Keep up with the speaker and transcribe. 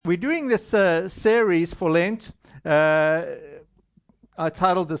We're doing this series for Lent. I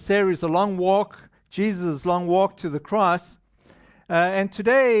titled the series A Long Walk, Jesus' Long Walk to the Cross. And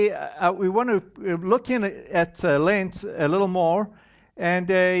today we want to look in at Lent a little more and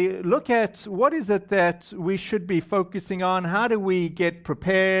look at what is it that we should be focusing on. How do we get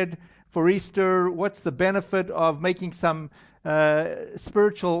prepared for Easter? What's the benefit of making some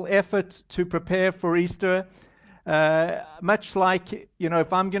spiritual effort to prepare for Easter? Much like,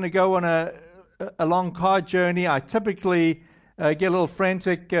 if I'm going to go on a long car journey, I typically get a little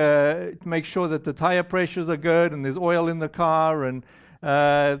frantic to make sure that the tire pressures are good and there's oil in the car and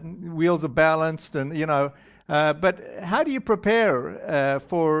wheels are balanced and, but how do you prepare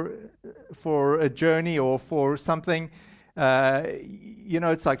for a journey or for something?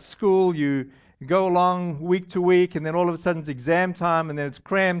 It's like school. You go along week to week, and then all of a sudden it's exam time, and then it's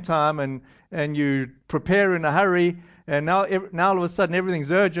cram time, and you prepare in a hurry, and now all of a sudden everything's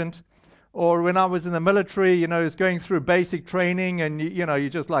urgent. Or when I was in the military, it's going through basic training, and you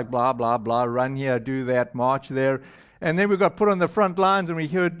just like blah blah blah, run here, do that, march there, and then we got put on the front lines, and we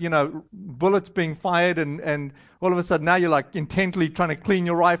heard bullets being fired, and all of a sudden now you're like intently trying to clean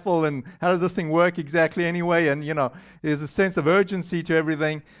your rifle, and how does this thing work exactly anyway? And there's a sense of urgency to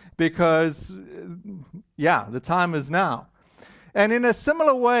everything because the time is now. And in a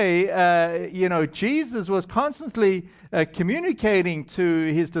similar way, Jesus was constantly communicating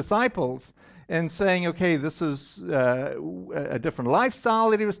to his disciples and saying, okay, this is a different lifestyle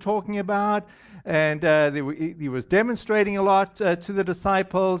that he was talking about, and he was demonstrating a lot to the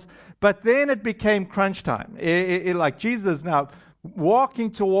disciples. But then it became crunch time. Like Jesus now walking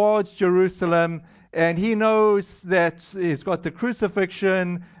towards Jerusalem, and he knows that he's got the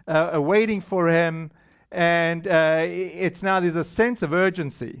crucifixion waiting for him. And it's now there's a sense of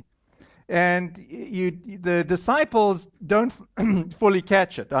urgency, and the disciples don't fully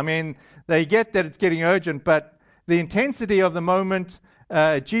catch it. I mean, they get that it's getting urgent, but the intensity of the moment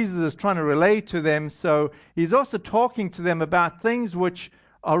Jesus is trying to relay to them. So he's also talking to them about things which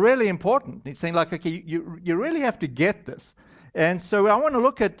are really important. He's saying like, okay, you really have to get this. And so I want to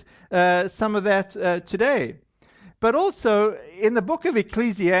look at some of that today. But also in the book of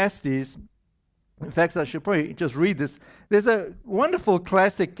Ecclesiastes. In fact, I should probably just read this. There's a wonderful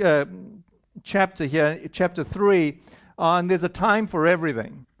classic chapter here, chapter 3, on there's a time for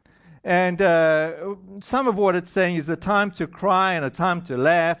everything. And some of what it's saying is a time to cry and a time to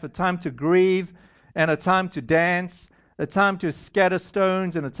laugh, a time to grieve and a time to dance, a time to scatter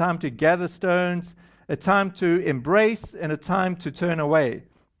stones and a time to gather stones, a time to embrace and a time to turn away.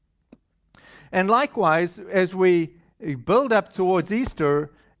 And likewise, as we build up towards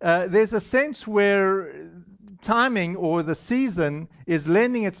Easter, there's a sense where timing or the season is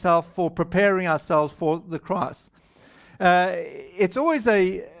lending itself for preparing ourselves for the cross. It's always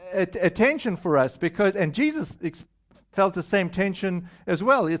a tension for us and Jesus felt the same tension as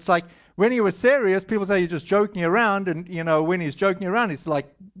well. It's like when he was serious, people say you're just joking around, and when he's joking around, it's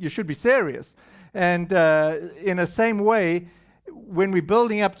like you should be serious. And in the same way, when we're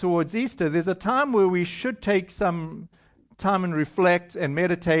building up towards Easter, there's a time where we should take some time and reflect and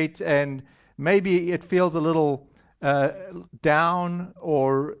meditate, and maybe it feels a little down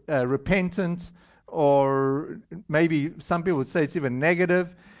or repentant, or maybe some people would say it's even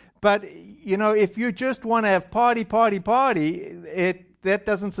negative. But if you just want to have party, that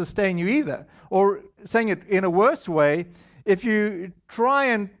doesn't sustain you either. Or saying it in a worse way, if you try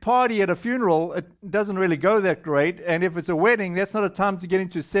and party at a funeral, it doesn't really go that great. And if it's a wedding, that's not a time to get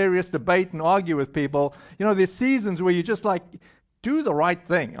into serious debate and argue with people. There's seasons where you just like do the right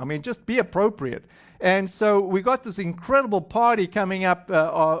thing. I mean, just be appropriate. And so we got this incredible party coming up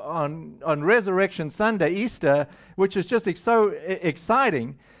on Resurrection Sunday, Easter, which is just so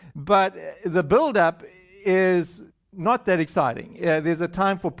exciting. But the build-up is not that exciting. There's a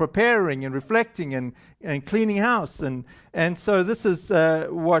time for preparing and reflecting and cleaning house. And so this is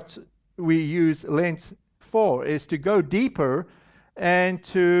what we use Lent for, is to go deeper and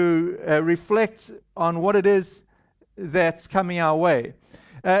to reflect on what it is that's coming our way.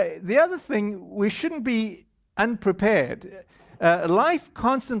 The other thing, we shouldn't be unprepared. Life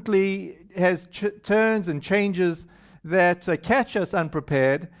constantly has turns and changes that catch us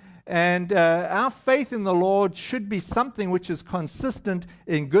unprepared. And our faith in the Lord should be something which is consistent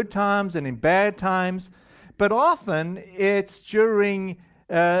in good times and in bad times. But often it's during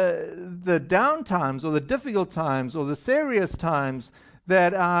the down times or the difficult times or the serious times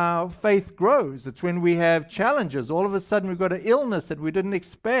that our faith grows. It's when we have challenges. All of a sudden we've got an illness that we didn't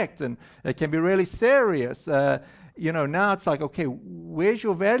expect, and it can be really serious. Now it's like, okay, where's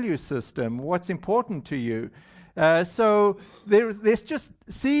your value system? What's important to you? So there's just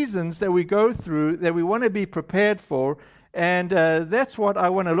seasons that we go through that we want to be prepared for, and that's what I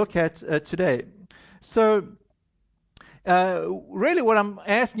want to look at today. So really what I'm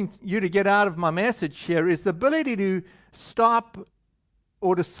asking you to get out of my message here is the ability to stop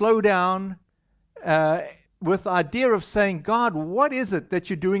or to slow down with the idea of saying, God, what is it that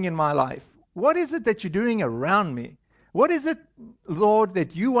you're doing in my life? What is it that you're doing around me? What is it, Lord,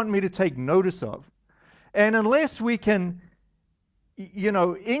 that you want me to take notice of? And unless we can,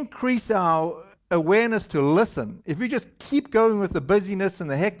 increase our awareness to listen, if we just keep going with the busyness and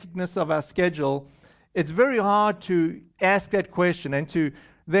the hecticness of our schedule, it's very hard to ask that question and to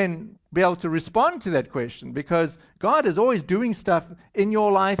then be able to respond to that question, because God is always doing stuff in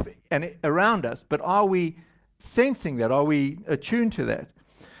your life and around us. But are we sensing that? Are we attuned to that?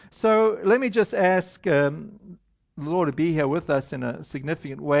 So let me just ask the Lord to be here with us in a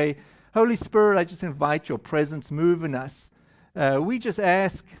significant way. Holy Spirit, I just invite your presence, move in us. We just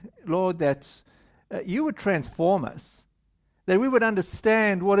ask, Lord, that you would transform us, that we would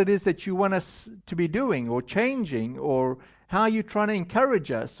understand what it is that you want us to be doing or changing, or how you're trying to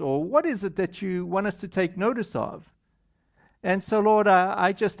encourage us, or what is it that you want us to take notice of. And so, Lord,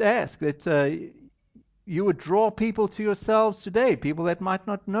 I just ask that you would draw people to yourselves today, people that might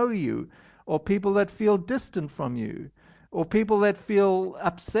not know you, or people that feel distant from you, or people that feel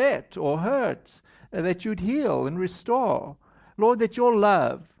upset or hurt, that you'd heal and restore. Lord, that your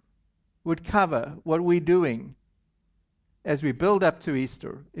love would cover what we're doing as we build up to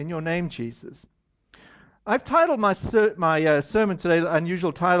Easter. In your name, Jesus. I've titled my sermon today,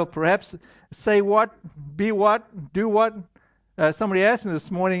 unusual title perhaps, Say What, Be What, Do What. Somebody asked me this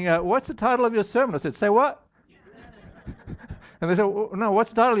morning, what's the title of your sermon? I said, say what? And they said, no, what's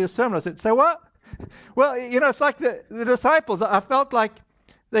the title of your sermon? I said, say what? Well, it's like the disciples. I felt like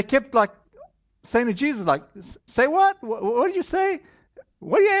they kept saying to Jesus, say what? What did you say?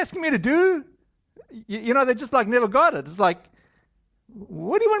 What are you asking me to do? They just never got it. It's like,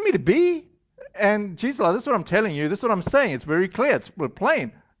 what do you want me to be? And Jesus, this is what I'm telling you. This is what I'm saying. It's very clear. It's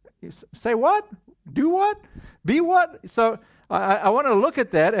plain. Say what? Do what? Be what? So I want to look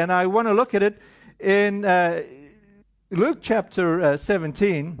at that, and I want to look at it in Luke chapter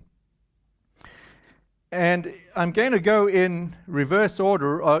 17. And I'm going to go in reverse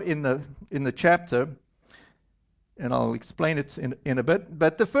order in the chapter, and I'll explain it in a bit.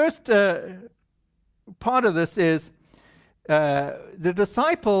 But the first part of this is the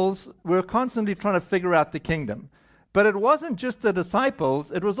disciples were constantly trying to figure out the kingdom. But it wasn't just the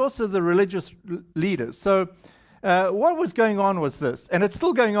disciples, it was also the religious leaders. So what was going on was this, and it's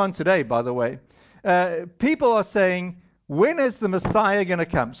still going on today, by the way. People are saying, when is the Messiah going to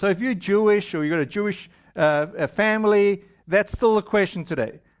come? So if you're Jewish or you've got a Jewish family, that's still the question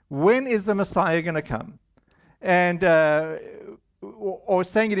today. When is the Messiah going to come? And or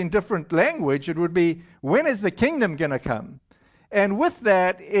saying it in different language, it would be, when is the kingdom going to come? And with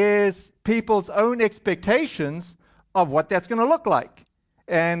that is people's own expectations of what that's going to look like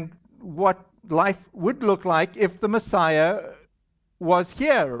and what life would look like if the Messiah was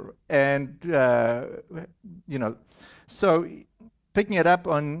here. And, so picking it up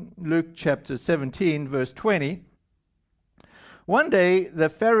on Luke chapter 17, verse 20, one day the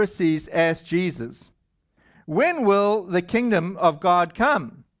Pharisees asked Jesus, when will the kingdom of God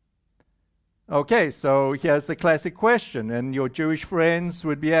come? Okay, so here's the classic question, and your Jewish friends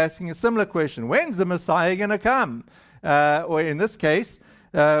would be asking a similar question. When's the Messiah going to come? Or in this case,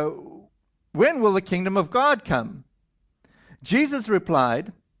 when will the kingdom of God come? Jesus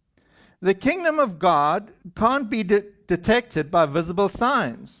replied, the kingdom of God can't be detected by visible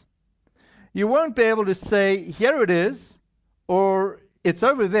signs. You won't be able to say, here it is, or it's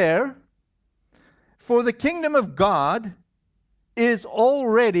over there. For the kingdom of God is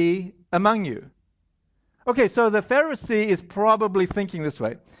already among you. Okay, so the Pharisee is probably thinking this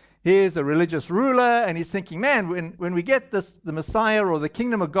way. Here's a religious ruler, and he's thinking, man, when we get the Messiah or the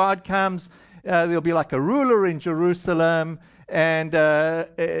kingdom of God comes, there'll be like a ruler in Jerusalem, and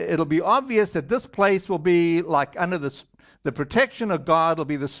it'll be obvious that this place will be like under the protection of God. It'll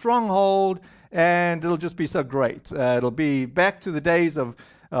be the stronghold, and it'll just be so great. It'll be back to the days of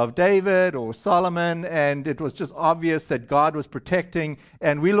David or Solomon, and it was just obvious that God was protecting,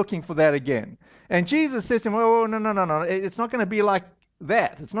 and we're looking for that again. And Jesus says to him, oh, no. It's not going to be like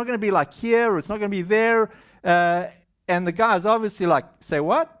that. It's not going to be like here, or it's not going to be there. And the guy's obviously like, say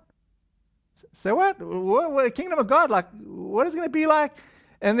what? Say what? What the kingdom of God, like, what is it going to be like?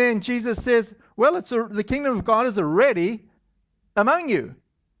 And then Jesus says, well, the kingdom of God is already among you.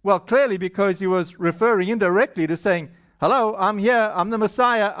 Well, clearly because he was referring indirectly to saying, hello, I'm here, I'm the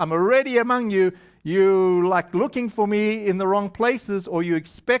Messiah, I'm already among you. you like looking for me in the wrong places, or you're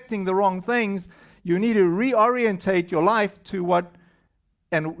expecting the wrong things. You need to reorientate your life to what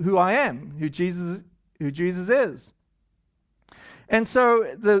and who I am, who Jesus is. And so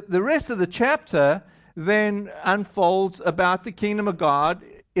the rest of the chapter then unfolds about the kingdom of God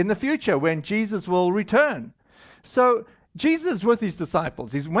in the future when Jesus will return. So Jesus is with his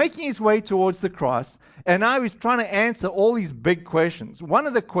disciples. He's making his way towards the cross, and now he's trying to answer all these big questions. One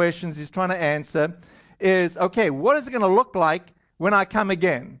of the questions he's trying to answer is, okay, what is it going to look like when I come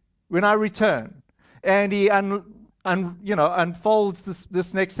again, when I return? And he unfolds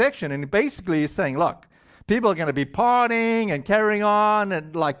this next section, and basically is saying, look, people are going to be partying and carrying on,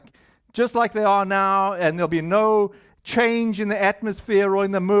 and just like they are now, and there'll be no change in the atmosphere or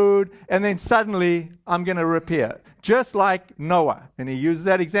in the mood, and then suddenly I'm going to appear, just like Noah. And he uses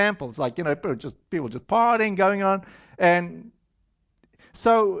that example. It's like, people just partying, going on. And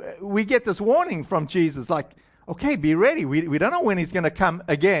so we get this warning from Jesus, like, okay, be ready. We don't know when he's going to come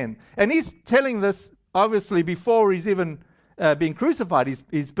again. And he's telling this, obviously, before he's even being crucified.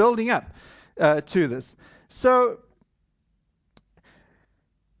 He's building up to this. So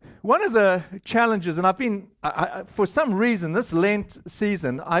one of the challenges, and I've been, for some reason, this Lent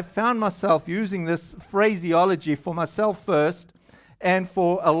season, I found myself using this phraseology for myself first and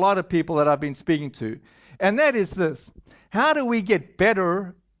for a lot of people that I've been speaking to. And that is this: how do we get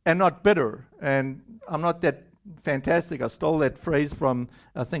better and not bitter? And I'm not that fantastic. I stole that phrase from,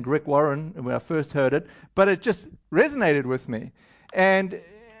 I think, Rick Warren when I first heard it, but it just resonated with me. And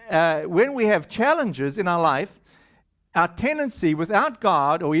when we have challenges in our life, our tendency without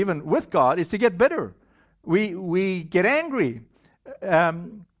God, or even with God, is to get bitter. We get angry.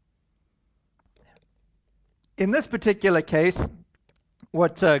 In this particular case,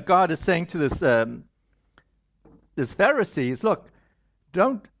 what God is saying to this Pharisee is, look,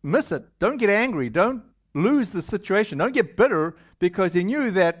 don't miss it. Don't get angry. Don't lose the situation. Don't get bitter, because he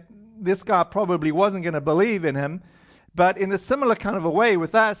knew that this guy probably wasn't going to believe in him. But in a similar kind of a way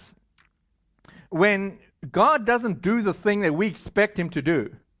with us, when God doesn't do the thing that we expect him to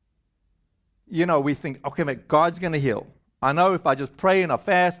do, we think, okay, mate, God's going to heal. I know if I just pray and I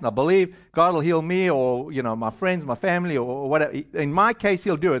fast and I believe, God will heal me, or, my friends, my family, or whatever. In my case,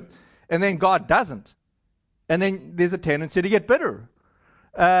 he'll do it. And then God doesn't. And then there's a tendency to get bitter.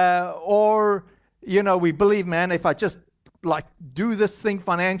 Or we believe, man, if I just do this thing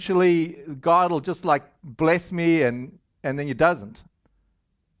financially, God will just bless me, and then he doesn't.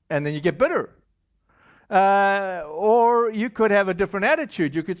 And then you get bitter. Or you could have a different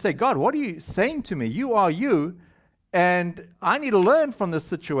attitude. You could say, God, what are you saying to me? You are you, and I need to learn from this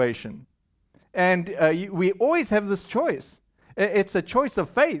situation. And we always have this choice. It's a choice of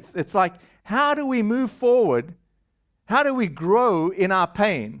faith. It's like, how do we move forward? How do we grow in our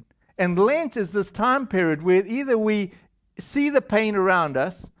pain? And Lent is this time period where either we see the pain around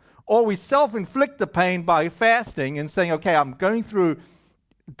us, or we self-inflict the pain by fasting and saying, okay, I'm going through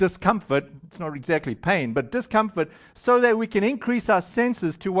discomfort. It's not exactly pain, but discomfort, so that we can increase our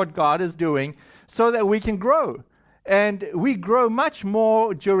senses to what God is doing, so that we can grow. And we grow much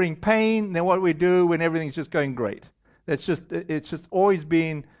more during pain than what we do when everything's just going great. It's just always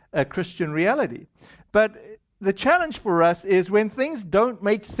been a Christian reality. But the challenge for us is when things don't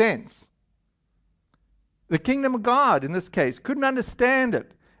make sense. The kingdom of God, in this case, couldn't understand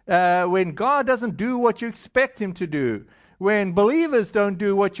it. When God doesn't do what you expect him to do. When believers don't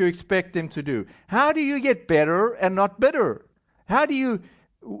do what you expect them to do. How do you get better and not bitter? How do you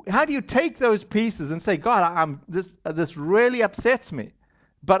take those pieces and say, God, this really upsets me,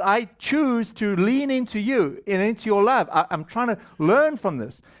 but I choose to lean into you and into your love. I'm trying to learn from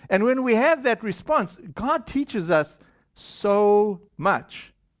this. And when we have that response, God teaches us so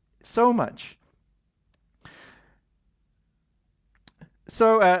much. So much.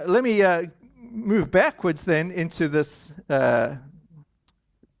 So let me move backwards then into this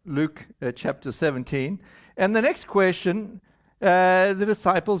Luke chapter 17. And the next question the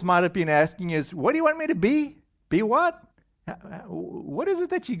disciples might have been asking is, what do you want me to be? Be what? What is it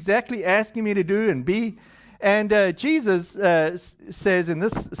that you're exactly asking me to do and be? And Jesus says in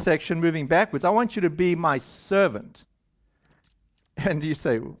this section, moving backwards, I want you to be my servant. And you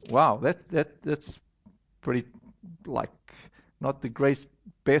say, wow, that's pretty not the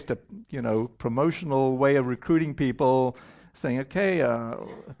best, promotional way of recruiting people, saying, okay,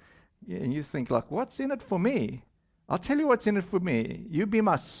 and you think what's in it for me? I'll tell you what's in it for me. You be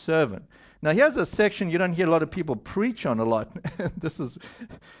my servant. Now, here's a section you don't hear a lot of people preach on a lot. This is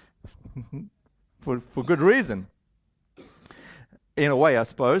for good reason, in a way, I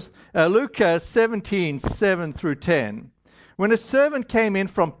suppose. Luke 17, 7 through 10. When a servant came in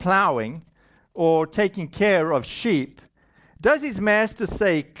from plowing, or taking care of sheep, does his master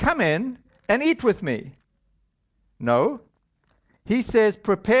say, "Come in and eat with me"? No. He says,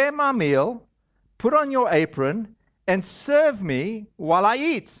 "Prepare my meal, put on your apron, and serve me while I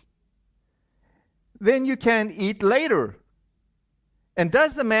eat. Then you can eat later." And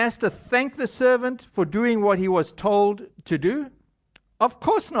does the master thank the servant for doing what he was told to do? Of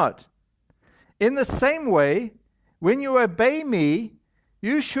course not. In the same way, when you obey me,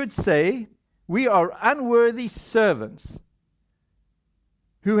 you should say, "We are unworthy servants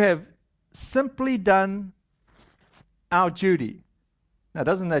who have simply done our duty." Now,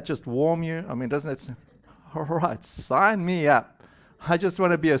 doesn't that just warm you? I mean, doesn't that say, all right, sign me up. I just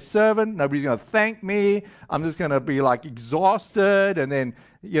want to be a servant. Nobody's going to thank me. I'm just going to be like exhausted. And then,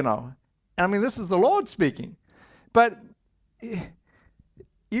 I mean, this is the Lord speaking. But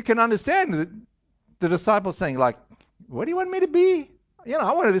you can understand the disciples saying, like, "What do you want me to be?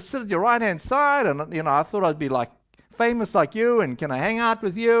 I wanted to sit at your right-hand side. And, I thought I'd be like famous like you. And can I hang out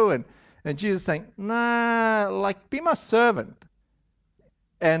with you?" And Jesus saying, "Nah, like, be my servant."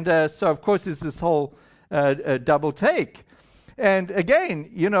 And so, of course, there's this whole double take. And again,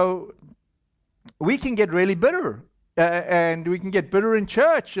 we can get really bitter. And we can get bitter in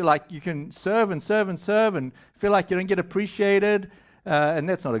church. Like, you can serve and serve and serve and feel like you don't get appreciated. And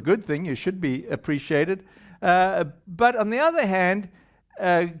that's not a good thing. You should be appreciated. But on the other hand,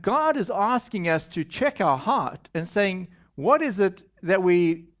 God is asking us to check our heart and saying, what is it that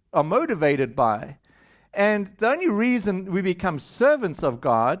we are motivated by? And the only reason we become servants of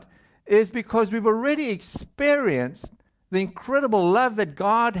God is because we've already experienced the incredible love that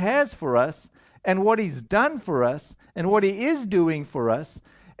God has for us and what He's done for us and what He is doing for us.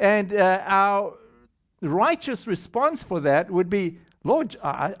 And our righteous response for that would be, "Lord,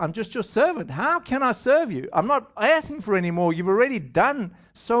 I'm just your servant. How can I serve you? I'm not asking for any more. You've already done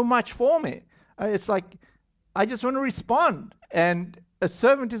so much for me." It's like, I just want to respond. And a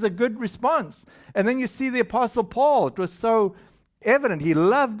servant is a good response. And then you see the Apostle Paul. It was so evident. He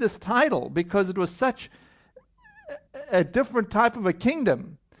loved this title because it was such a different type of a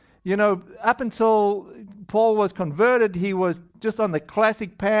kingdom. Up until Paul was converted, he was just on the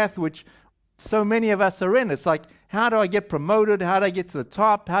classic path, which so many of us are in. It's like, how do I get promoted? How do I get to the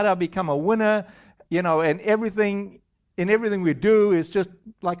top? How do I become a winner? And everything we do is just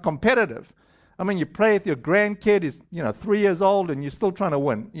like competitive. I mean, you play with your grandkid is 3 years old and you're still trying to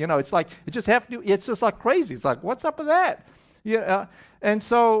win. It's like it's just like crazy. It's like, what's up with that? And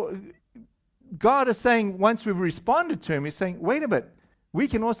so God is saying, once we've responded to Him, He's saying, wait a bit, we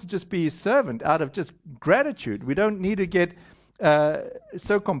can also just be His servant out of just gratitude. We don't need to get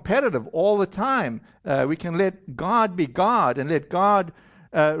so competitive all the time. We can let God be God and let God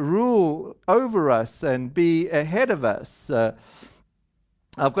rule over us and be ahead of us.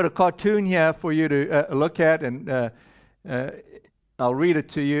 I've got a cartoon here for you to look at, and I'll read it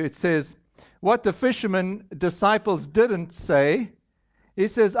to you. It says, what the fishermen disciples didn't say. He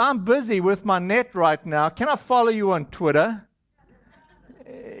says, "I'm busy with my net right now. Can I follow you on Twitter?"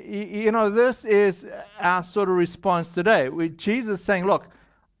 This is our sort of response today. Jesus saying, "Look,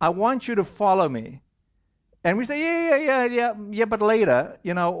 I want you to follow me." And we say, yeah, but later,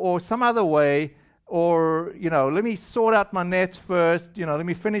 or some other way, or, let me sort out my nets first, let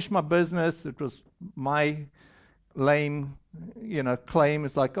me finish my business. It was my lame, claim.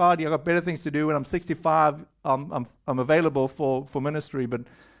 It's like, "God, I've got better things to do. When I'm 65, I'm available for ministry, but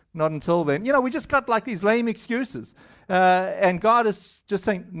not until then." We just got like these lame excuses. And God is just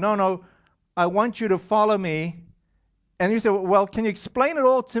saying, no, I want you to follow me. And you say, "Well, can you explain it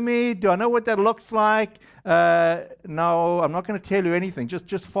all to me? Do I know what that looks like?" No, I'm not going to tell you anything.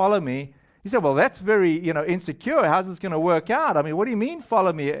 Just follow me. He said, "Well, that's very, insecure. How's this going to work out? I mean, what do you mean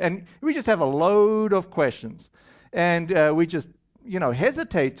follow me?" And we just have a load of questions. And we just,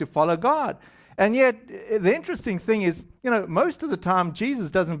 hesitate to follow God. And yet, the interesting thing is, most of the time,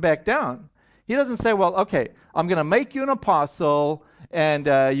 Jesus doesn't back down. He doesn't say, "Well, okay, I'm going to make you an apostle, and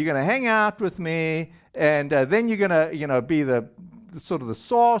you're going to hang out with me, and then you're going to, be the sort of the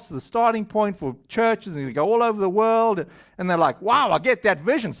source, the starting point for churches, and you go all over the world." And they're like, "Wow, I get that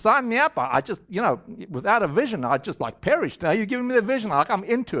vision. Sign me up. I just, without a vision, I just like perished. Now you're giving me the vision. Like, I'm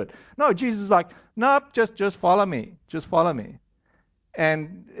into it." No, Jesus is like, "Nope, just follow me. Just follow me."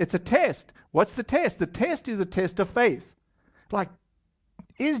 And it's a test. What's the test? The test is a test of faith. Like,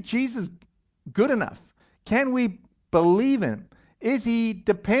 is Jesus good enough? Can we believe Him? Is He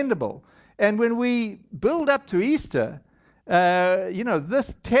dependable? And when we build up to Easter,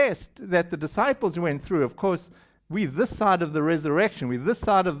 this test that the disciples went through, of course, we're this side of the resurrection, we're this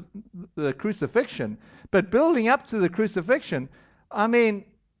side of the crucifixion. But building up to the crucifixion, I mean,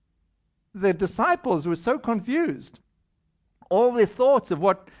 the disciples were so confused. All their thoughts of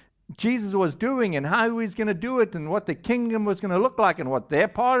what Jesus was doing and how he was going to do it and what the kingdom was going to look like and what their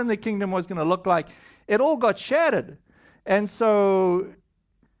part in the kingdom was going to look like, it all got shattered. And so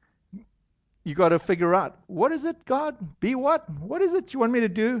you got to figure out, what is it, God? Be what? What is it you want me to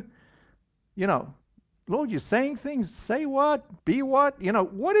do? Lord, you're saying things. Say what? Be what?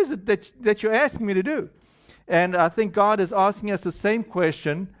 What is it that you're asking me to do? And I think God is asking us the same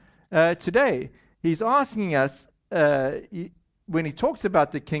question today. He's asking us, when he talks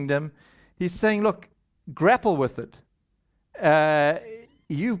about the kingdom, he's saying, look, grapple with it.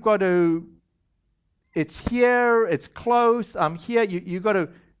 You've got to, it's here, it's close, I'm here. You've got to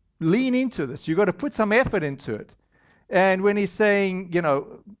lean into this. You've got to put some effort into it. And when he's saying,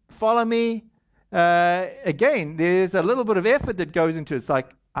 follow me, again, there's a little bit of effort that goes into it. It's like,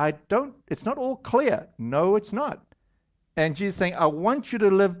 it's not all clear. No, it's not. And Jesus is saying, I want you to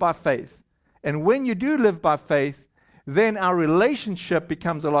live by faith. And when you do live by faith, then our relationship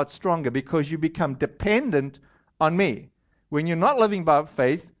becomes a lot stronger because you become dependent on me. When you're not living by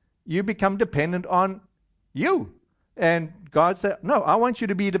faith, you become dependent on you. And God said, no, I want you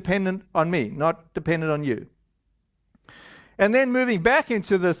to be dependent on me, not dependent on you. And then moving back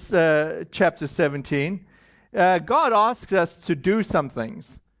into this chapter 17, God asks us to do some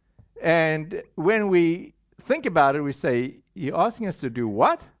things. And when we think about it, we say, you're asking us to do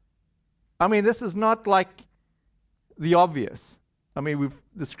what? I mean, this is not like the obvious. I mean,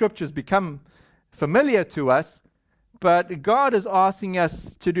 the scriptures become familiar to us, but God is asking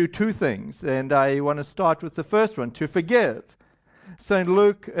us to do two things. And I want to start with the first one, to forgive. So in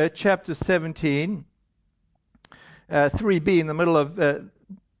Luke chapter 17, 3b, in the middle of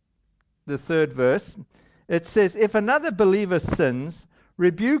the third verse, it says, if another believer sins,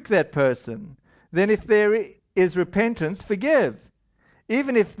 rebuke that person. Then if there is repentance, forgive.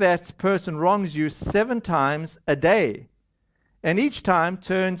 Even if that person wrongs you 7 times a day, and each time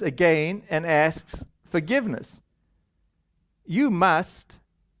turns again and asks forgiveness, you must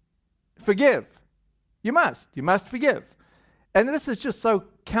forgive. You must forgive. And this is just so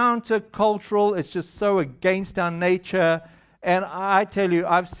countercultural. It's just so against our nature. And I tell you,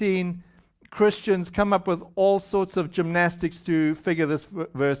 I've seen Christians come up with all sorts of gymnastics to figure this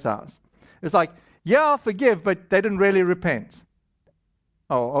verse out. It's like, yeah, I'll forgive, but they didn't really repent.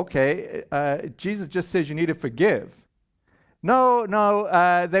 Oh, okay. Jesus just says you need to forgive. No,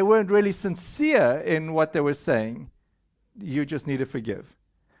 they weren't really sincere in what they were saying. You just need to forgive.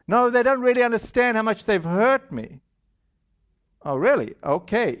 No, they don't really understand how much they've hurt me. Oh, really?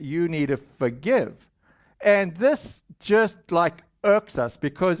 Okay, you need to forgive. And this just like irks us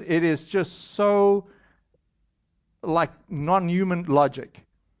because it is just so like non-human logic.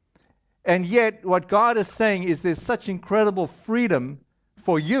 And yet what God is saying is there's such incredible freedom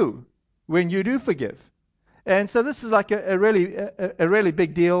for you when you do forgive. And so this is like a really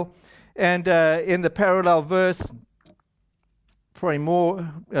big deal. And in the parallel verse, probably more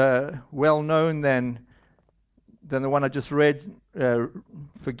well known than the one I just read,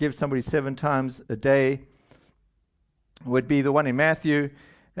 forgive somebody 7 times a day, would be the one in Matthew.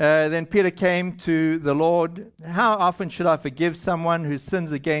 Then Peter came to the Lord. How often should I forgive someone who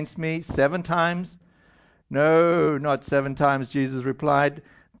sins against me? 7 times? No, not 7 times, Jesus replied,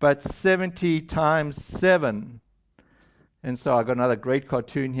 but 70 times 7. And so I got another great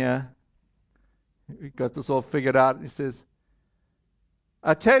cartoon here. We got this all figured out. He says,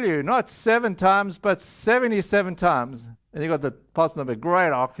 I tell you, not 7 times, but 77 times. And you got the person of a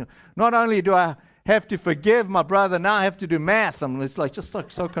great auction. Not only do I have to forgive my brother, now I have to do math. It's like just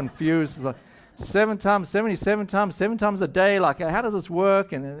so confused. It's like 7 times, 77 times, 7 times a day. Like, how does this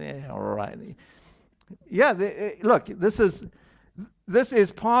work? And all right. Yeah, look, this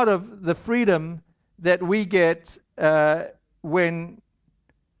is part of the freedom that we get when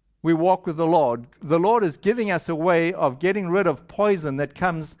we walk with the Lord. The Lord is giving us a way of getting rid of poison that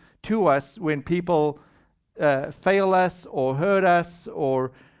comes to us when people fail us or hurt us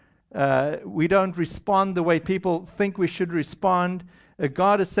or we don't respond the way people think we should respond.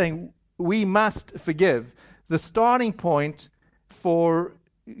 God is saying we must forgive. The starting point for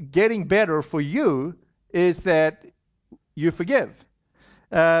getting better for you is that you forgive.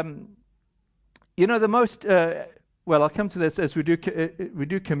 The most well, I'll come to this as we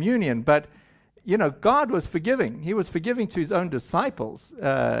do communion, but God was forgiving. He was forgiving to his own disciples.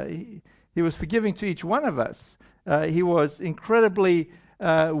 He was forgiving to each one of us. He was incredibly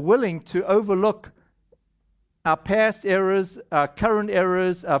willing to overlook our past errors, our current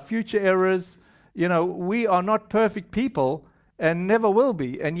errors, our future errors. We are not perfect people and never will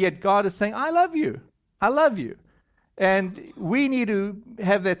be. And yet God is saying, I love you. I love you. And we need to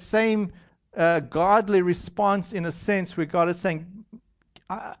have that same godly response in a sense where God is saying,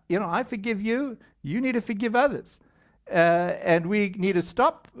 I forgive you. You need to forgive others. And we need to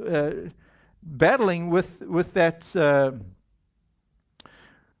stop battling with that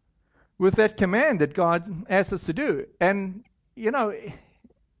command that God asks us to do. And,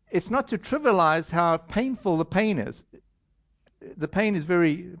 it's not to trivialize how painful the pain is. The pain is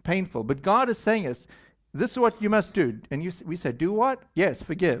very painful. But God is saying us, this is what you must do. And we say, do what? Yes,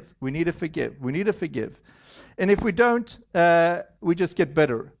 forgive. We need to forgive. We need to forgive. And if we don't, we just get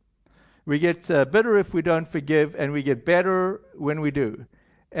bitter. We get bitter if we don't forgive, and we get better when we do.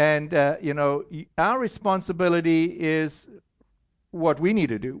 And, our responsibility is what we need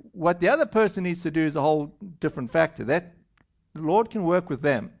to do. What the other person needs to do is a whole different factor. That the Lord can work with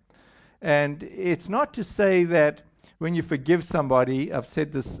them. And it's not to say that when you forgive somebody, I've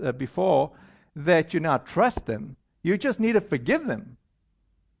said this before, that you now trust them. You just need to forgive them.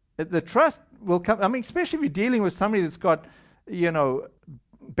 The trust will come. I mean, especially if you're dealing with somebody that's got,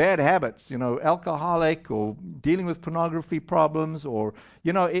 bad habits, alcoholic, or dealing with pornography problems, or,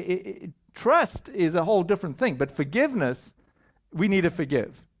 trust is a whole different thing. But forgiveness, we need to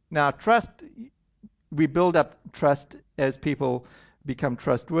forgive. Now, trust, we build up trust as people become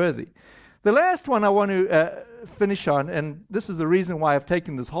trustworthy. The last one I want to finish on, and this is the reason why I've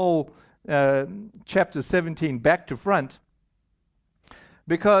taken this whole chapter 17 back to front,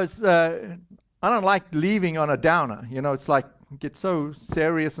 because I don't like leaving on a downer. It's like get so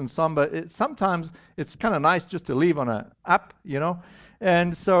serious and somber. Sometimes it's kind of nice just to leave on a up,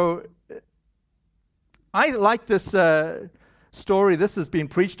 And so I like this story. This has been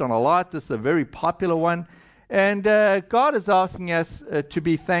preached on a lot. This is a very popular one. And God is asking us to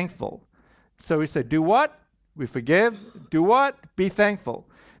be thankful. So we say, do what? We forgive. Do what? Be thankful.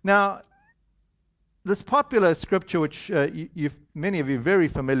 Now, this popular scripture, which many of you are very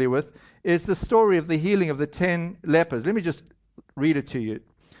familiar with, is the story of the healing of the 10 lepers. Let me just read it to you,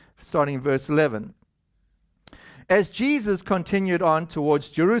 starting in verse 11. As Jesus continued on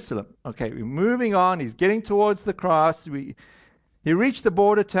towards Jerusalem. Okay, we're moving on. He's getting towards the cross. He reached the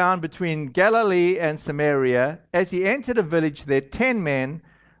border town between Galilee and Samaria. As he entered a village there, 10 men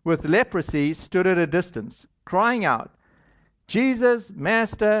with leprosy stood at a distance, crying out, Jesus,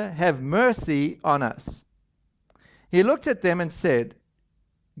 Master, have mercy on us. He looked at them and said,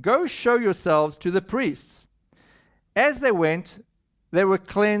 Go show yourselves to the priests. As they went, they were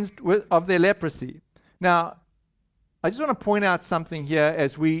cleansed of their leprosy. Now, I just want to point out something here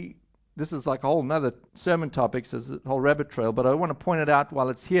this is like a whole other sermon topic, so it's a whole rabbit trail, but I want to point it out while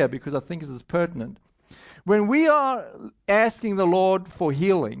it's here because I think this is pertinent. When we are asking the Lord for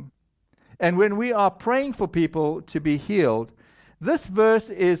healing, and when we are praying for people to be healed, this verse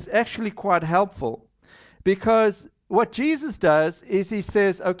is actually quite helpful, because what Jesus does is he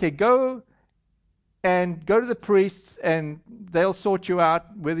says, okay, go to the priests and they'll sort you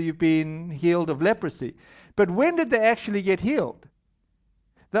out whether you've been healed of leprosy. But when did they actually get healed?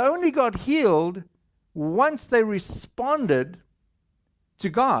 They only got healed once they responded to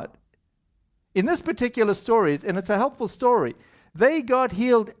God. In this particular story, and it's a helpful story, they got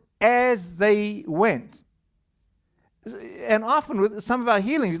healed as they went. And often with some of our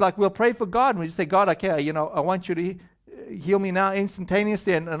healings, like we'll pray for God and we just say, God, okay, I want you to heal me now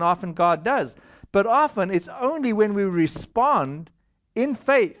instantaneously, and often God does. But often it's only when we respond in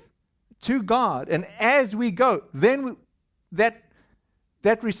faith to God, and as we go, then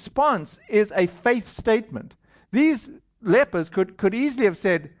that response is a faith statement. These lepers could easily have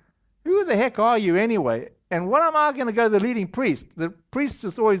said, who the heck are you anyway? And what am I going to go to the leading priest? The priest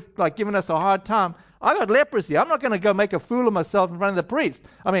is always like giving us a hard time. I got leprosy. I'm not going to go make a fool of myself in front of the priest.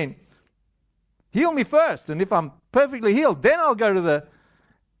 I mean, heal me first, and if I'm perfectly healed, then I'll go to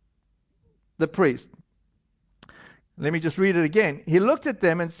the priest. Let me just read it again. He looked at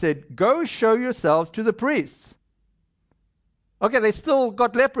them and said, Go show yourselves to the priests. Okay, they still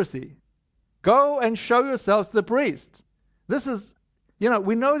got leprosy. Go and show yourselves to the priests. This is,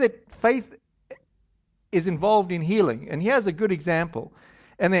 we know that faith is involved in healing. And here's a good example.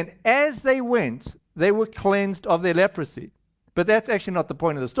 And then as they went, they were cleansed of their leprosy. But that's actually not the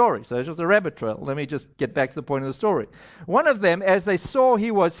point of the story. So it's just a rabbit trail. Let me just get back to the point of the story. One of them, as they saw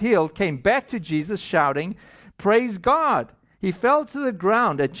he was healed, came back to Jesus shouting, Praise God. He fell to the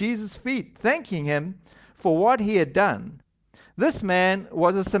ground at Jesus' feet, thanking him for what he had done. This man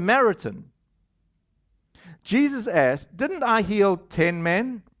was a Samaritan. Jesus asked, Didn't I heal 10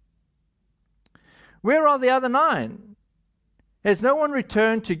 men? Where are the other 9? Has no one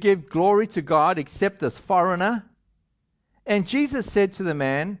returned to give glory to God except this foreigner? And Jesus said to the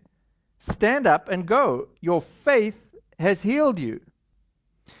man, Stand up and go. Your faith has healed you.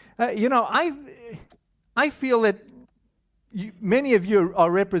 I feel that many of you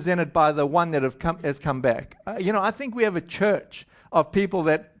are represented by the one that has come back. I think we have a church of people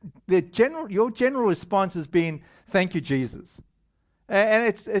that your general response has been, "Thank you, Jesus," and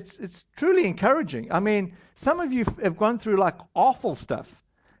it's truly encouraging. I mean, some of you have gone through like awful stuff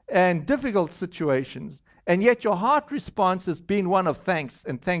and difficult situations, and yet your heart response has been one of thanks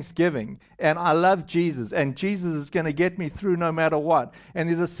and thanksgiving. And I love Jesus, and Jesus is going to get me through no matter what. And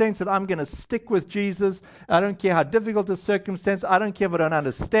there's a sense that I'm going to stick with Jesus. I don't care how difficult the circumstance. I don't care if I don't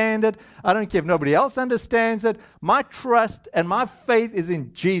understand it. I don't care if nobody else understands it. My trust and my faith is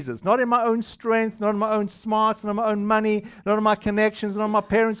in Jesus, not in my own strength, not in my own smarts, not in my own money, not in my connections, not in my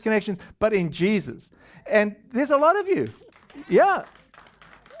parents' connections, but in Jesus. And there's a lot of you. Yeah.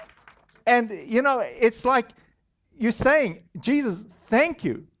 And, it's like you're saying, Jesus, thank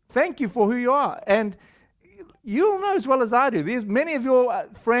you. Thank you for who you are. And you'll know as well as I do. There's many of your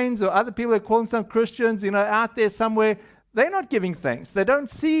friends or other people that call themselves Christians, out there somewhere. They're not giving thanks. They don't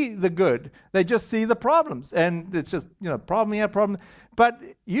see the good. They just see the problems. And it's just, problem here, problem. But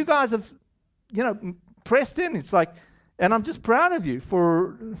you guys have, pressed in. It's like, and I'm just proud of you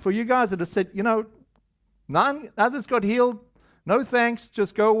for you guys that have said, none others got healed. No thanks.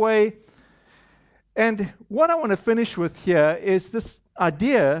 Just go away. And what I want to finish with here is this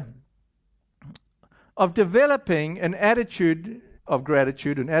idea of developing an attitude of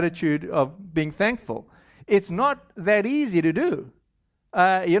gratitude, an attitude of being thankful. It's not that easy to do.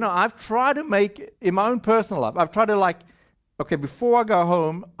 I've tried to make, in my own personal life, I've tried to before I go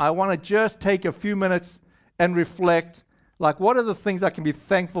home, I want to just take a few minutes and reflect, what are the things I can be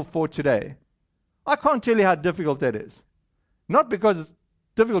thankful for today? I can't tell you how difficult that is. Not because it's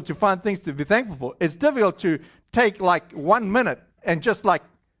difficult to find things to be thankful for. It's difficult to take 1 minute and just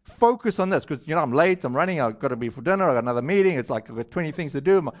focus on this because, I'm late, I'm running, I've got to be for dinner, I've got another meeting, it's I've got 20 things to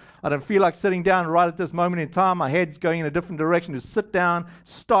do. I don't feel like sitting down right at this moment in time. My head's going in a different direction. To sit down,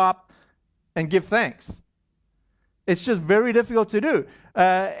 stop, and give thanks. It's just very difficult to do.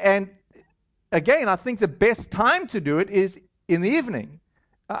 And again, I think the best time to do it is in the evening.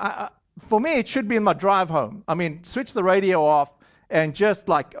 For me, it should be in my drive home. I mean, switch the radio off and just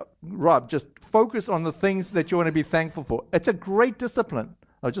Rob, just focus on the things that you want to be thankful for. It's a great discipline.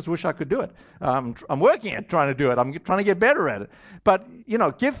 I just wish I could do it. I'm working at trying to do it. I'm trying to get better at it. But,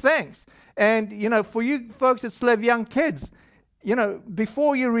 give thanks. And, for you folks that still have young kids,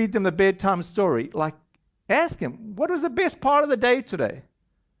 before you read them a bedtime story, ask them, what was the best part of the day today?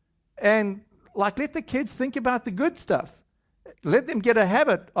 And, let the kids think about the good stuff. Let them get a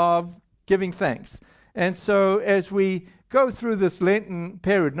habit of giving thanks. And so as we go through this Lenten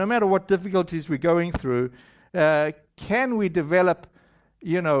period, no matter what difficulties we're going through, can we develop,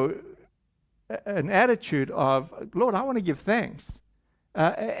 an attitude of, Lord, I want to give thanks.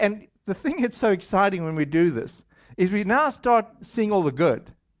 And the thing that's so exciting when we do this is we now start seeing all the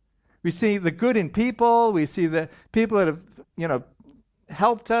good. We see the good in people. We see the people that have,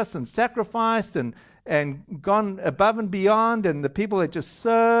 helped us and sacrificed and gone above and beyond, and the people that just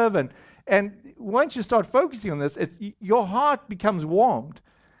serve. And once you start focusing on this, your heart becomes warmed.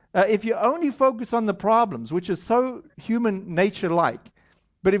 If you only focus on the problems, which is so human nature-like,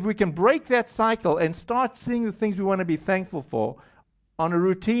 but if we can break that cycle and start seeing the things we want to be thankful for on a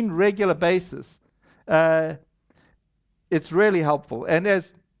routine, regular basis, it's really helpful. And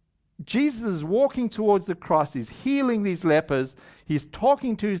as Jesus is walking towards the cross, he's healing these lepers, he's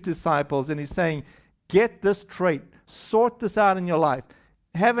talking to his disciples, and he's saying, get this trait, sort this out in your life.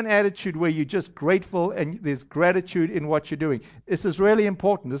 Have an attitude where you're just grateful and there's gratitude in what you're doing. This is really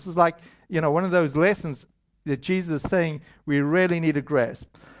important. This is one of those lessons that Jesus is saying we really need to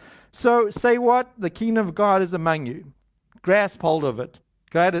grasp. So say what? The kingdom of God is among you. Grasp hold of it.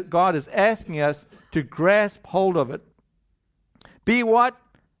 God is asking us to grasp hold of it. Be what?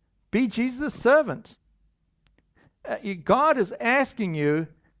 Be Jesus' servant. God is asking you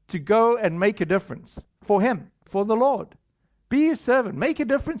to go and make a difference for him, for the Lord. Be a servant. Make a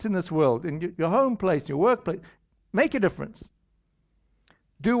difference in this world, in your home place, your workplace. Make a difference.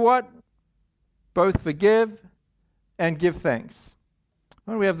 Do what? Both forgive and give thanks.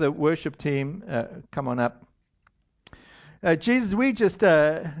 Why don't we have the worship team come on up? Jesus, we just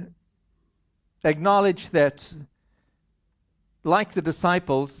acknowledge that, like the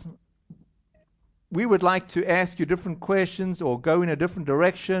disciples, we would like to ask you different questions or go in a different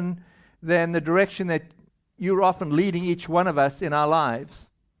direction than the direction that you're often leading each one of us in our lives.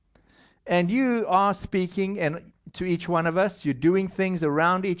 And you are speaking to each one of us. You're doing things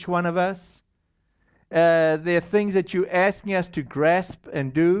around each one of us. There are things that you're asking us to grasp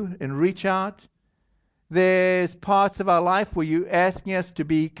and do and reach out. There's parts of our life where you're asking us to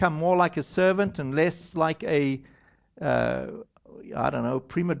become more like a servant and less like a,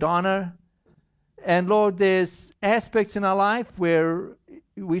 prima donna. And Lord, there's aspects in our life where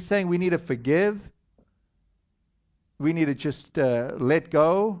we're saying we need to forgive. We need to just let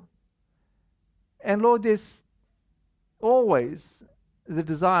go. And Lord, there's always the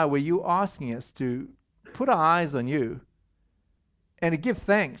desire where you're asking us to put our eyes on you and to give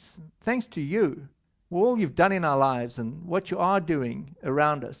thanks. Thanks to you for all you've done in our lives and what you are doing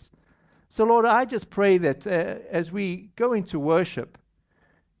around us. So Lord, I just pray that as we go into worship,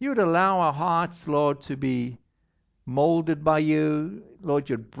 you would allow our hearts, Lord, to be molded by you. Lord,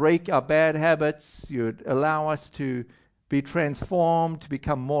 you'd break our bad habits. You'd allow us to be transformed, to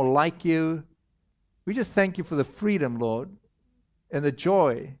become more like you. We just thank you for the freedom, Lord, and the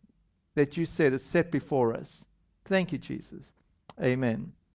joy that you said is set before us. Thank you, Jesus. Amen.